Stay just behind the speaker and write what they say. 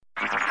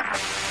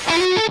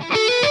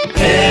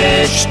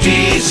HD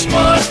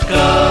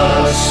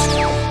Smartcast.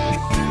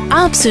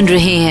 आप सुन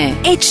रहे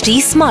हैं HD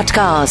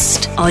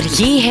Smartcast और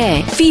ये है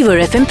Fever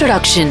FM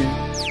प्रोडक्शन।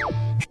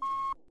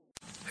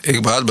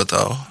 एक बात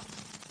बताओ,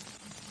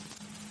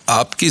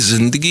 आपकी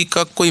जिंदगी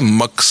का कोई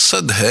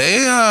मकसद है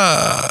या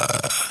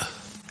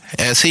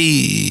ऐसे ही?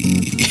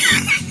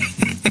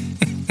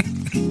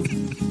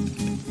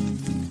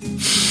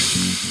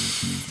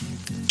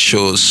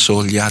 शो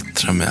सोल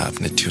यात्रा में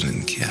आपने ट्यून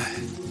इन किया है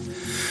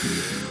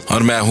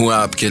और मैं हूं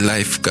आपके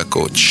लाइफ का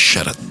कोच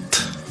शरत।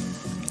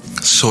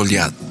 सोल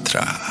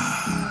यात्रा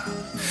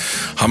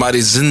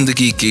हमारी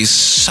जिंदगी की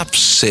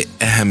सबसे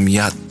अहम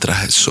यात्रा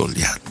है। सोल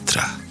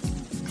यात्रा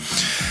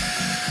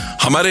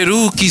हमारे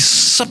रूह की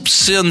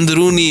सबसे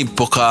अंदरूनी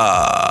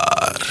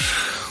पुकार।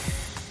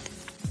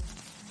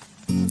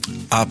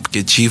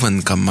 आपके जीवन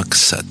का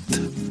मकसद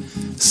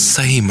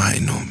सही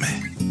मायनों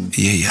में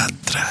ये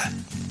यात्रा है।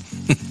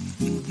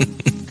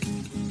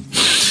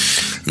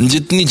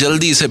 जितनी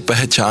जल्दी इसे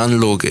पहचान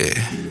लोगे,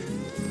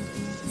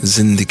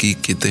 जिंदगी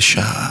की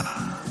दिशा,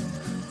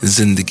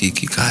 जिंदगी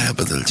की काया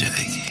बदल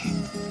जाएगी।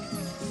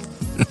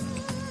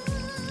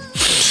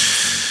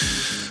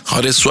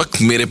 और इस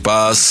वक्त मेरे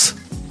पास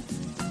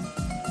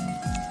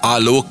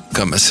आलोक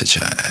का मैसेज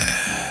आया है।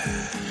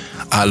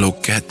 आलोक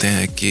कहते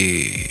हैं कि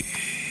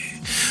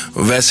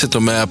वैसे तो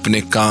मैं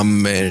अपने काम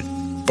में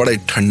बड़े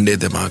ठंडे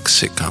दिमाग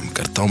से काम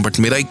करता हूं, बट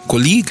मेरा एक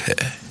कोलीग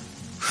है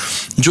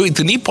जो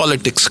इतनी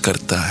पॉलिटिक्स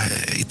करता है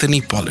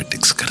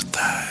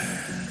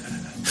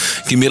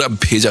कि मेरा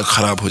भेजा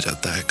खराब हो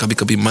जाता है। कभी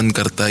कभी मन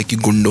करता है कि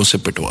गुंडों से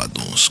पिटवा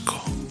दूं उसको।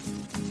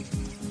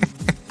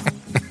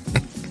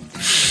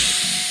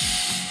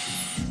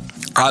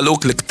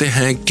 आलोक लिखते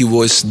हैं कि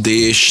वो इस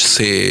देश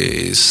से,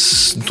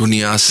 इस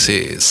दुनिया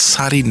से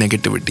सारी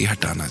नेगेटिविटी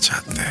हटाना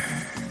चाहते हैं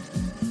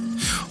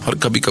और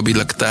कभी कभी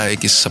लगता है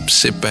कि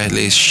सबसे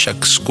पहले इस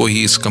शख्स को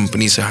ही इस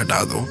कंपनी से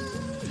हटा दो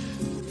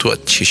तो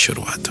अच्छी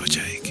शुरुआत हो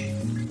जाएगी।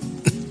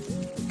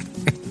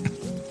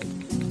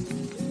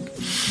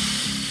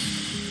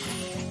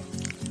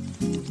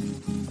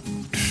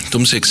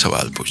 तुमसे एक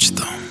सवाल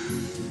पूछता हूं।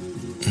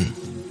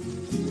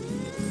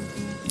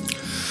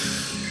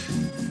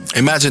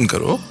 इमेजिन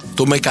करो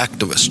तुम एक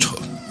एक्टिविस्ट हो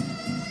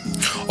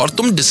और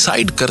तुम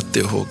डिसाइड करते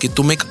हो कि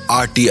तुम एक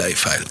RTI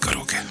फाइल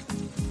करोगे।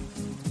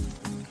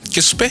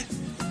 किस पे?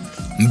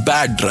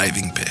 बैड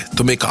ड्राइविंग पे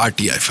तुम एक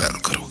RTI फाइल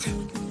करोगे।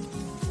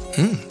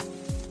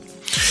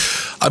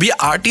 अब ये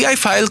RTI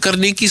फाइल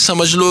करने की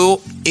समझ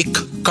लो एक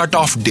कट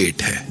ऑफ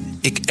डेट है,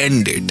 एक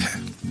एंड डेट है।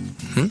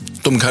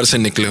 तुम घर से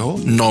निकले हो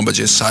 9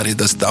 बजे, सारे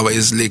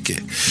दस्तावेज लेके।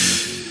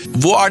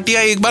 वो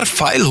RTI एक बार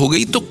फाइल हो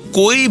गई तो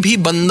कोई भी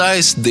बंदा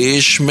इस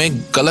देश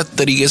में गलत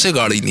तरीके से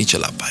गाड़ी नहीं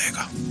चला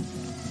पाएगा।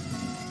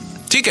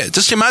 ठीक है,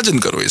 जस्ट इमेजिन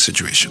करो ये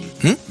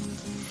सिचुएशन।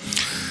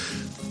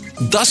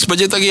 10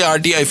 बजे तक ये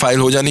RTI फाइल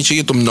हो जानी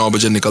चाहिए। तुम 9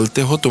 बजे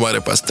निकलते हो, तुम्हारे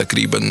पास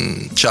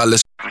तकरीबन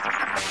 40।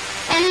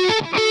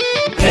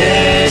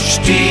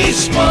 HD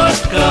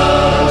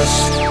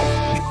Smartcast.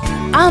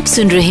 आप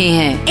सुन रहे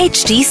हैं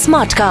HD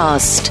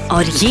Smartcast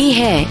और ये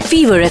है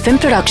Fever FM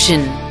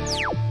प्रोडक्शन।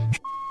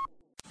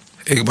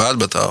 एक बात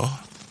बताओ,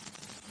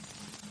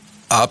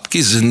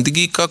 आपकी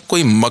जिंदगी का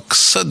कोई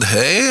मकसद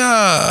है या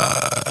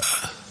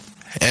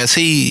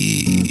ऐसे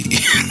ही?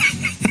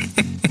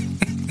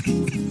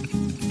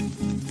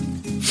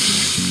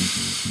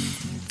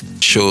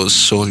 शो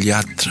सोल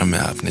यात्रा में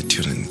आपने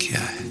ट्यून इन किया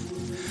है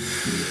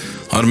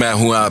और मैं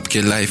हूं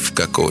आपके लाइफ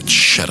का कोच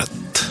शरत।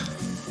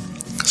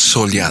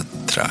 सोल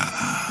यात्रा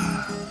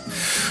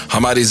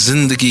हमारी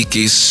जिंदगी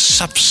की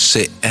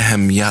सबसे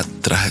अहम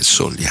यात्रा है।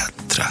 सोल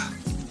यात्रा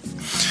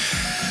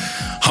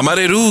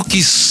हमारे रूह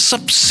की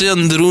सबसे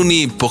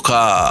अंदरूनी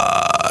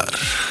पुकार।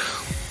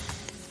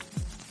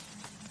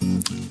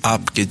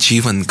 आपके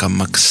जीवन का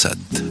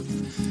मकसद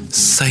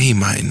सही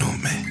मायनों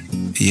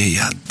में ये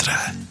यात्रा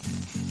है।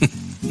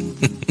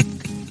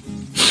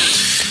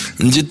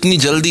 जितनी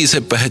जल्दी इसे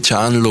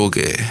पहचान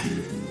लोगे,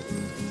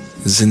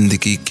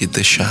 जिंदगी की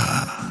दिशा,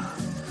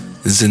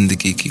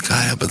 जिंदगी की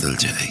काया बदल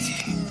जाएगी।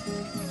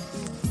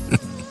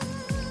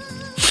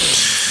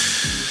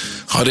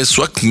 और इस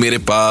वक्त मेरे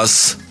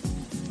पास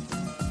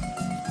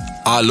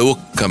आलोक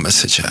का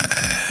मैसेज आया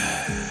है।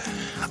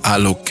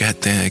 आलोक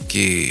कहते हैं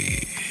कि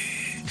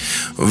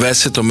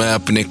वैसे तो मैं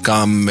अपने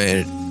काम में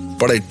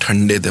बड़े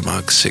ठंडे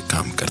दिमाग से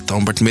काम करता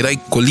हूं, बट मेरा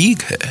एक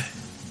कोलीग है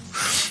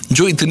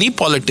जो इतनी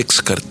पॉलिटिक्स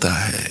करता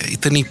है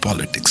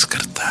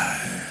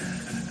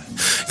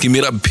कि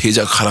मेरा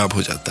भेजा खराब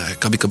हो जाता है।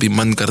 कभी कभी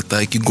मन करता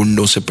है कि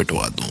गुंडों से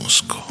पिटवा दूं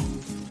उसको।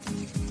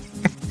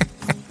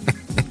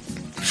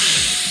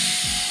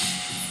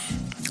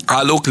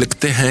 आलोक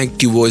लिखते हैं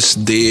कि वो इस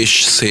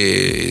देश से,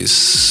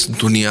 इस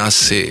दुनिया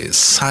से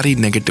सारी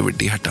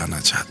नेगेटिविटी हटाना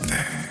चाहते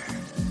हैं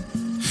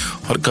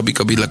और कभी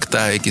कभी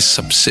लगता है कि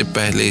सबसे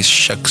पहले इस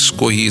शख्स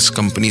को ही इस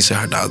कंपनी से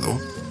हटा दो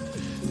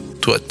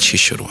तो अच्छी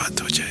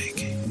शुरुआत हो जाएगी।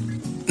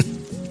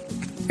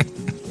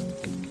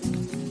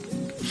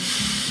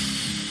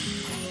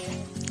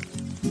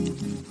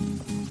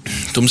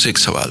 तुमसे एक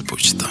सवाल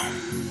पूछता हूं।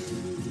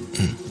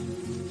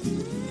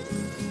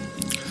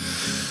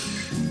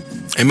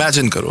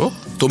 इमेजिन करो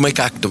तुम एक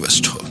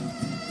एक्टिविस्ट हो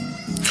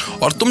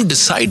और तुम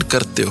डिसाइड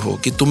करते हो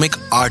कि तुम एक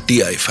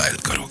आरटीआई फाइल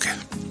करोगे।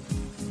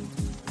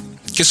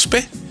 किस पे?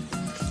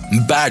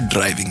 बैड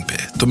ड्राइविंग पे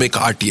तुम एक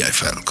आरटीआई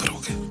फाइल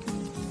करोगे।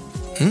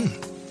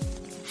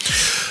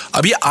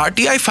 अब ये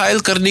आरटीआई फाइल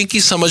करने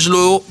की समझ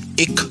लो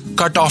एक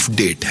कट ऑफ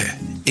डेट है,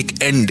 एक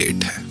एंड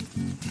डेट है।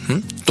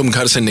 तुम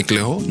घर से निकले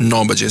हो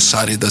 9 बजे,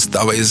 सारे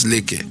दस्तावेज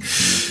लेके।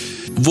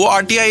 वो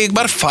आरटीआई एक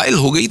बार फाइल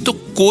हो गई तो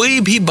कोई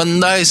भी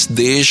बंदा इस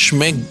देश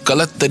में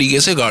गलत तरीके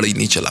से गाड़ी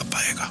नहीं चला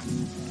पाएगा।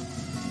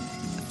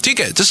 ठीक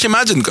है, जस्ट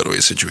इमेजिन करो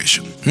ये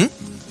सिचुएशन।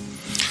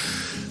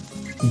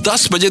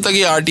 10 बजे तक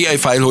ये आरटीआई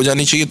फाइल हो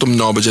जानी चाहिए। तुम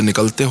 9 बजे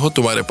निकलते हो,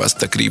 तुम्हारे पास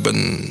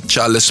तकरीबन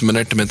 40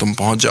 मिनट में तुम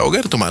पहुंच जाओगे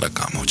और तुम्हारा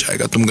काम हो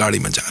जाएगा। तुम गाड़ी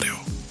में जा रहे हो,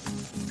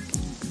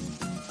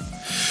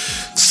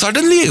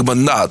 सडनली एक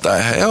बंदा आता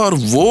है और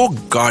वो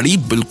गाड़ी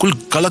बिल्कुल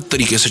गलत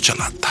तरीके से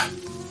चलाता है।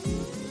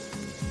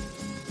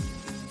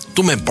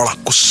 तुम्हें बड़ा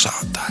गुस्सा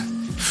आता है।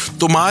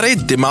 तुम्हारे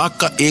दिमाग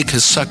का एक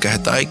हिस्सा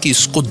कहता है कि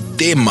इसको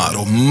दे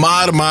मारो,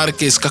 मार मार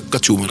के इसका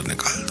कचूमर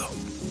निकाल दो।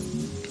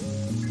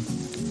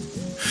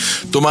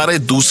 तुम्हारे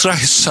दूसरा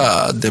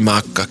हिस्सा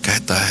दिमाग का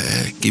कहता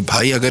है कि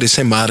भाई अगर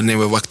इसे मारने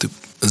में वक्त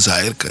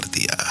जाहिर कर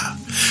दिया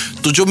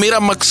तो जो मेरा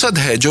मकसद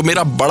है, जो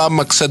मेरा बड़ा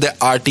मकसद है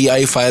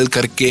आरटीआई फाइल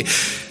करके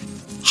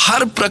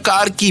हर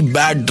प्रकार की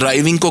बैड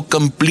ड्राइविंग को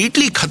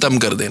कंप्लीटली खत्म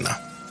कर देना,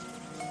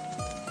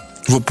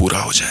 वो पूरा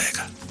हो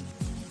जाएगा।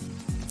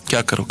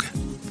 क्या करोगे?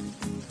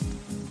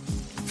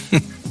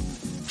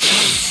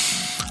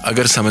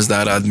 अगर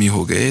समझदार आदमी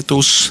हो गए तो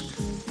उस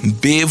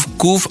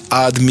बेवकूफ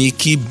आदमी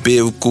की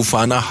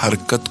बेवकूफाना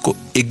हरकत को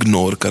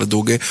इग्नोर कर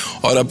दोगे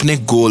और अपने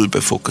गोल पे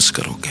फोकस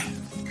करोगे।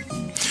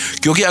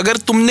 क्योंकि अगर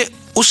तुमने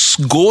उस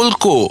गोल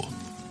को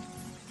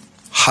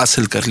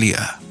हासिल कर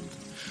लिया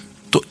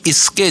तो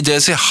इसके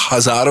जैसे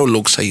हजारों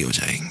लोग सही हो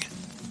जाएंगे।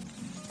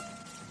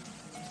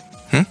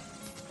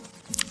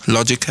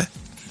 लॉजिक है।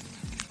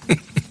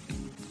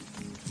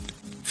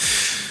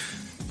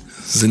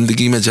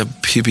 जिंदगी में जब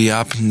भी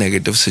आप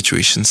नेगेटिव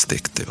सिचुएशंस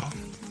देखते हो,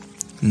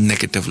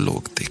 नेगेटिव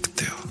लोग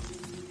देखते हो,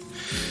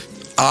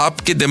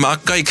 आपके दिमाग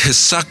का एक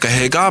हिस्सा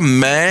कहेगा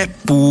मैं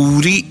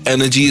पूरी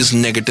एनर्जी इस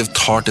नेगेटिव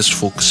थॉट, इस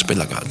फोकस पे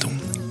लगा दूं।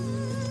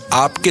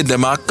 आपके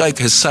दिमाग का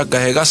एक हिस्सा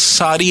कहेगा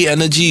सारी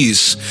एनर्जीज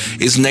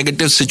इस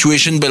नेगेटिव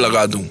सिचुएशन पे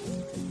लगा दूं,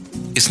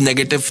 इस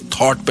नेगेटिव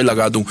थॉट पे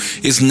लगा दूं,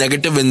 इस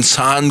नेगेटिव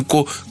इंसान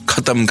को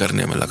खत्म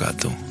करने में लगा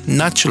दूं।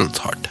 नेचुरल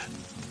थॉट है।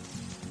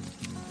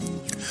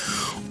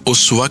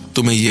 उस वक्त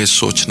तुम्हें यह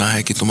सोचना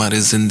है कि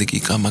तुम्हारे जिंदगी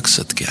का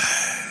मकसद क्या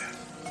है।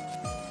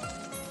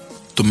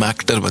 तुम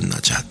एक्टर बनना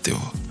चाहते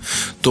हो,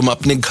 तुम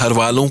अपने घर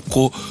वालों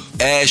को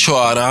ऐशो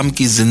आराम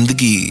की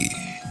जिंदगी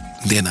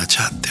देना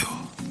चाहते हो,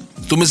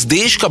 तुम इस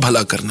देश का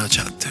भला करना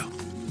चाहते हो।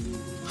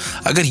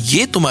 अगर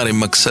ये तुम्हारे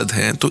मकसद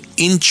हैं तो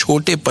इन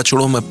छोटे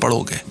पचड़ों में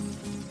पड़ोगे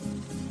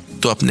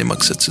तो अपने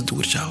मकसद से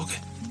दूर जाओगे।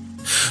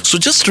 सो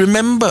जस्ट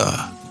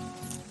रिमेंबर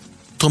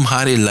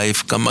तुम्हारे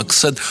लाइफ का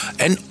मकसद,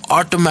 एंड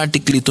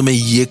ऑटोमेटिकली तुम्हें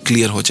यह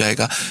क्लियर हो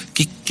जाएगा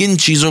कि किन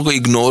चीजों को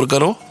इग्नोर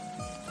करो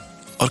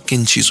और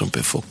किन चीजों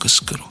पे फोकस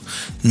करो।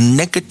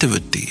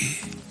 नेगेटिविटी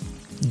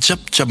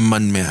जब जब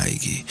मन में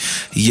आएगी,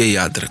 ये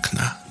याद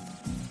रखना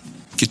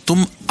कि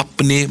तुम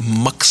अपने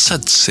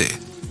मकसद से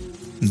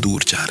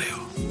दूर जा रहे हो।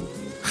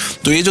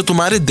 तो ये जो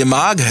तुम्हारे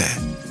दिमाग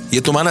है,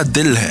 ये तुम्हारा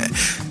दिल है,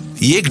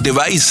 ये एक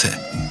डिवाइस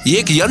है, ये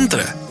एक यंत्र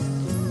है।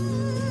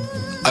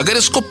 अगर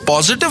इसको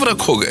पॉजिटिव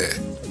रखोगे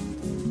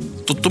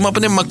तो तुम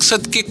अपने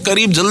मकसद के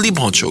करीब जल्दी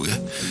पहुंचोगे।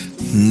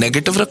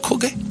 नेगेटिव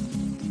रखोगे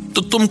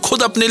तो तुम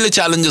खुद अपने लिए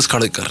चैलेंजेस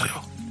खड़े कर रहे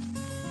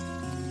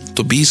हो।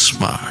 तो be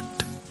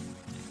smart,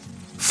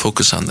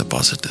 focus on the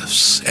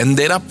positives, and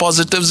there are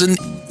positives in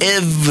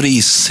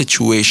every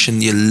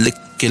situation. ये लिख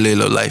के ले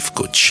लो लाइफ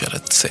कोच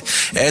शरत से।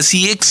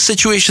 ऐसी एक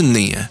सिचुएशन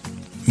नहीं है,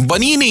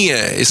 बनी नहीं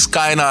है इस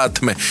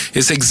कायनात में,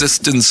 इस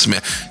एग्जिस्टेंस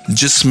में,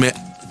 जिसमें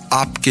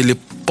आपके लिए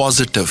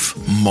पॉजिटिव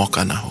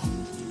मौका ना हो,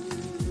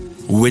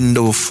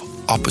 विंडो ऑफ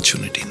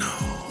अपॉर्चुनिटी ना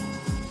हो।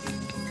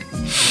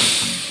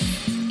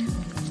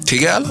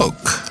 ठीक है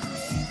आलोक?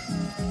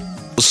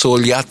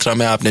 सोल यात्रा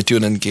में आपने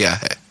ट्यून इन किया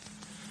है।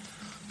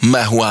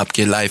 मैं हूं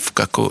आपके लाइफ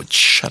का कोच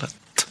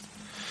शरत।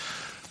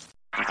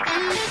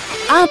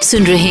 आप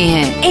सुन रहे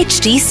हैं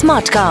HD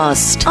स्मार्ट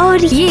कास्ट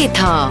और ये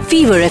था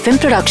fever FM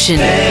production.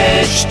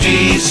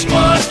 HD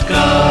smart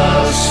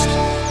cast.